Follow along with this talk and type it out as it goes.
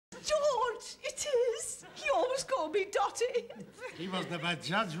George, it is. He always called me Dotty. He wasn't a bad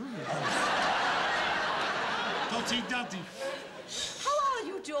judge, was he? Dotty Dotty. How are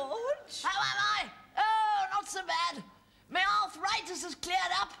you, George? How am I? Oh, not so bad. My arthritis has cleared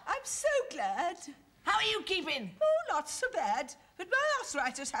up. I'm so glad. How are you keeping? Oh, not so bad. But my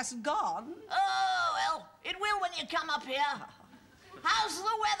arthritis hasn't gone. Oh, well, it will when you come up here. How's the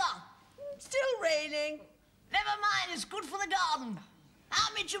weather? Still raining. Never mind, it's good for the garden.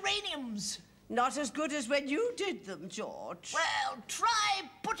 How many geraniums? Not as good as when you did them, George. Well, try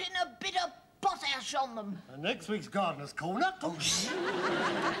putting a bit of potash on them. And next week's gardener's corner.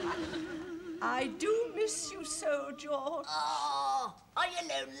 I do miss you so, George. Oh, are you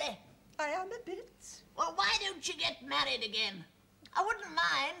lonely? I am a bit. Well, why don't you get married again? I wouldn't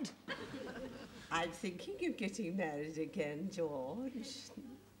mind. I'm thinking of getting married again, George.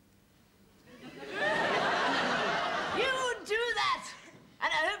 You do that,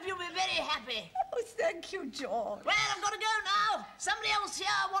 and I hope you'll be very happy. Oh, thank you, George. Well, I've got to go now. Somebody else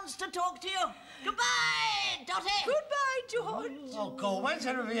here wants to talk to you. Goodbye, Dotty. Goodbye, George. Oh, God, when's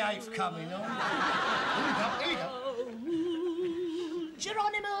Henry VIII coming? Oh. Here we go.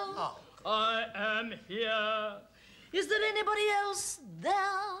 Geronimo. Oh. I am here. Is there anybody else there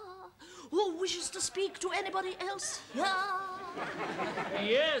who wishes to speak to anybody else here?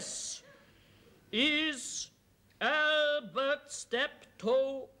 Yes. Is Albert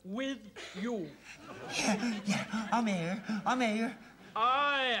Steptoe with you? Yeah, I'm here.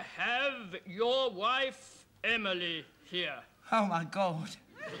 I have your wife, Emily, here. Oh, my God.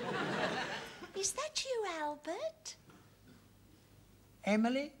 Is that you, Albert?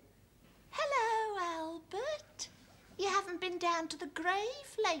 Emily? Hello, Albert. You haven't been down to the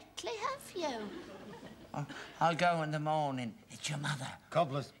grave lately, have you? I'll go in the morning. It's your mother.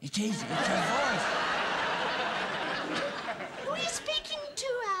 Cobblers. It is. It's her voice. Who are you speaking to,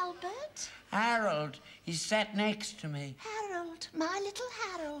 Albert? Harold. He's sat next to me. Harold, my little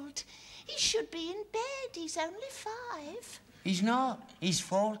Harold. He should be in bed. He's only 5. He's not. He's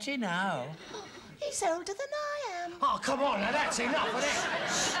 40 now. Oh, he's older than I am. Oh, come on, now, that's enough of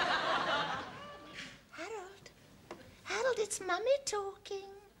this. Harold, it's Mummy talking.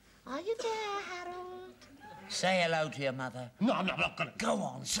 Are you there, Harold? Say hello to your mother. No, I'm not gonna. Go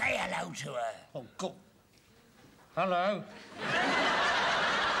on, say hello to her. Oh, God. Hello.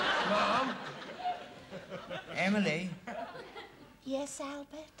 Mum. Emily, Yes,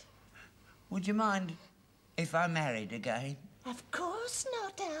 Albert? would you mind if I married again? Of course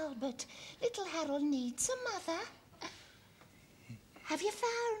not, Albert. Little Harold needs a mother. Have you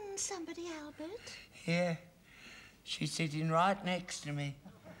found somebody, Albert? Yeah. She's sitting right next to me.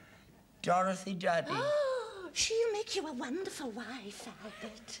 Dorothy Duddy. Oh, she'll make you a wonderful wife,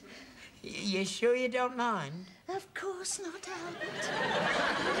 Albert. You sure you don't mind? Of course not, Albert.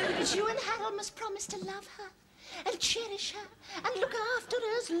 But you and Harold must promise to love her and cherish her and look after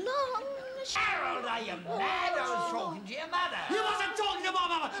her as long as... Harold, are you mad? I was talking to your mother. You wasn't talking to my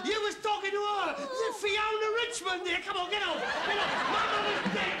mother. You was talking to her. Fiona Richmond there. Come on, get on. Get on. My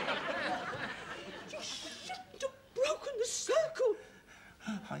mother's dead. You shouldn't have broken the circle.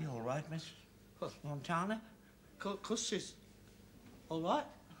 Are you all right, Miss Montana? Cause she's all right.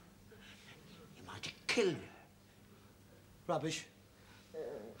 You might have killed her. Rubbish.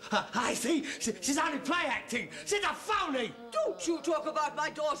 I see. She's only play acting. She's a phony. Don't you talk about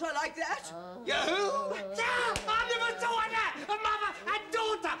my daughter like that. You? No, I never thought that. A mother and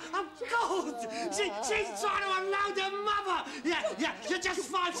daughter. Of course. She's trying to unload her mother. Yeah. You just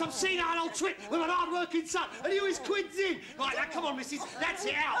find some senile old twit with an hard-working son, and you is quids in. Right, now, come on, missus. That's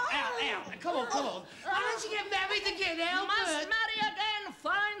it. Out. Come on. Why don't you get married again, Albert? Must marry again,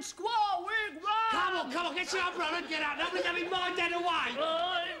 fine squaw wig right. Come on, get your umbrella and get out. Nobody's having my dead away.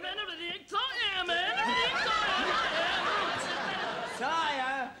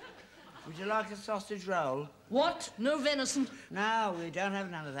 Sire, would you like a sausage roll? What? No venison? No, we don't have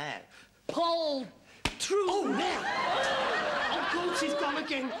none of that. Paul, true. Oh, now! Oh, God, she's gone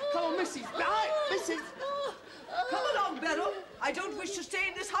again. Come on, missus. Right, missus. Come along, Beryl. I don't wish to stay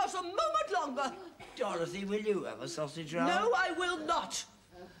in this house a moment longer. Dorothy, will you have a sausage roll? No, I will not.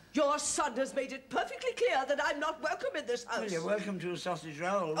 Your son has made it perfectly clear that I'm not welcome in this house. Well, you're welcome to a sausage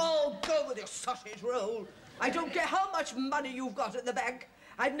roll. Oh, go with your sausage roll. I don't care how much money you've got in the bank.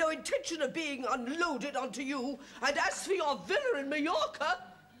 I've no intention of being unloaded onto you. And as for your villa in Mallorca,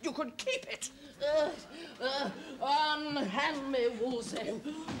 you can keep it. Unhand me, Wolsey.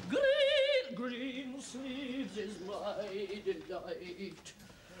 Green sleeves is my delight.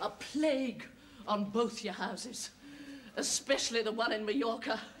 A plague on both your houses, especially the one in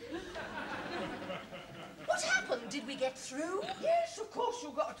Mallorca. What happened? Did we get through? Yes, of course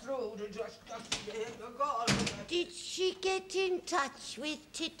you got through. Go on. Did she get in touch with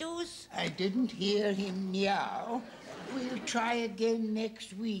Tiddles? I didn't hear him meow. We'll try again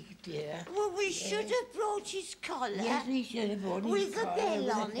next week, dear. Well, we should have brought his collar. Yes, we should have brought his With a collar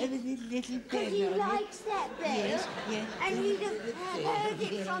bell on with it. a little bell Because he on likes that bell. Yes, yes. And he'd have heard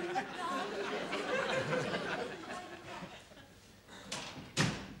it from the gun.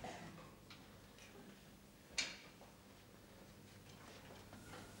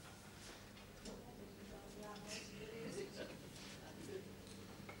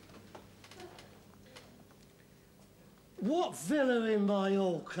 What villa in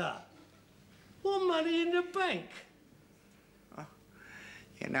Mallorca? What money in the bank?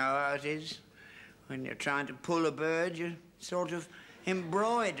 You know how it is. When you're trying to pull a bird, you sort of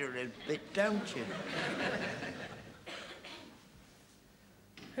embroider a bit, don't you?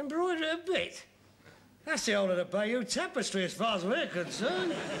 Embroider a bit? That's the whole of the Bayeux Tapestry as far as we're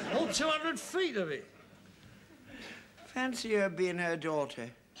concerned. All 200 feet of it. Fancy her being her daughter.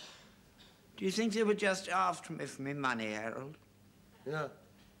 Do you think they were just after me for me money, Harold? No,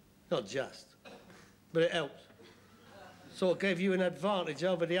 not just. But it helped. Sort of gave you an advantage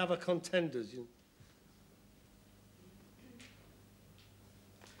over the other contenders.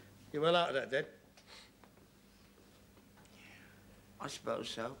 You're well out of that, then? I suppose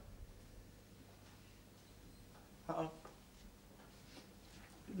so. Uh-oh.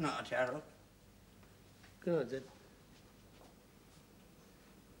 Good night, Harold. Good night, then.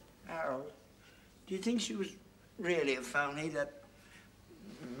 Harold, do you think she was really a phony, that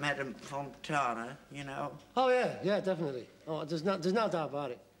Madame Fontana, you know? Oh, yeah, definitely. Oh, there's no doubt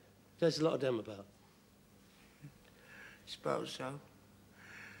about it. There's a lot of them about. Suppose so.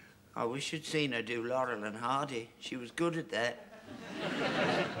 I wish you'd seen her do Laurel and Hardy. She was good at that.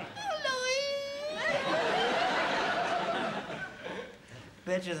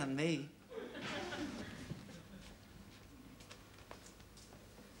 Better than me.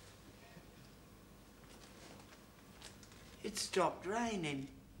 It stopped raining.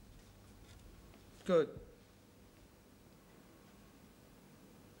 Good.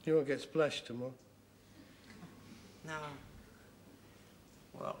 You won't get splashed tomorrow. No.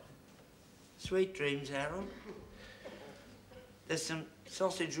 Well, sweet dreams, Harold. There's some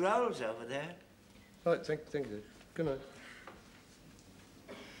sausage rolls over there. Right, thank you. Good night.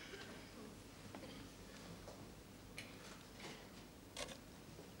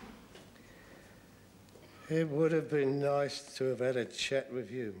 It would have been nice to have had a chat with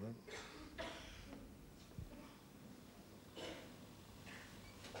you, Mum.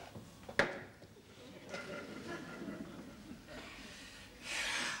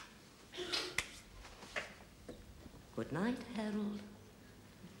 Good night, Harold.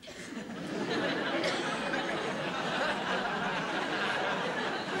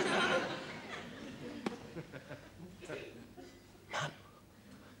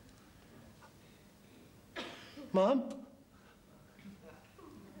 Mum?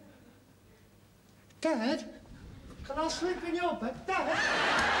 Dad? Can I sleep in your bed? Dad?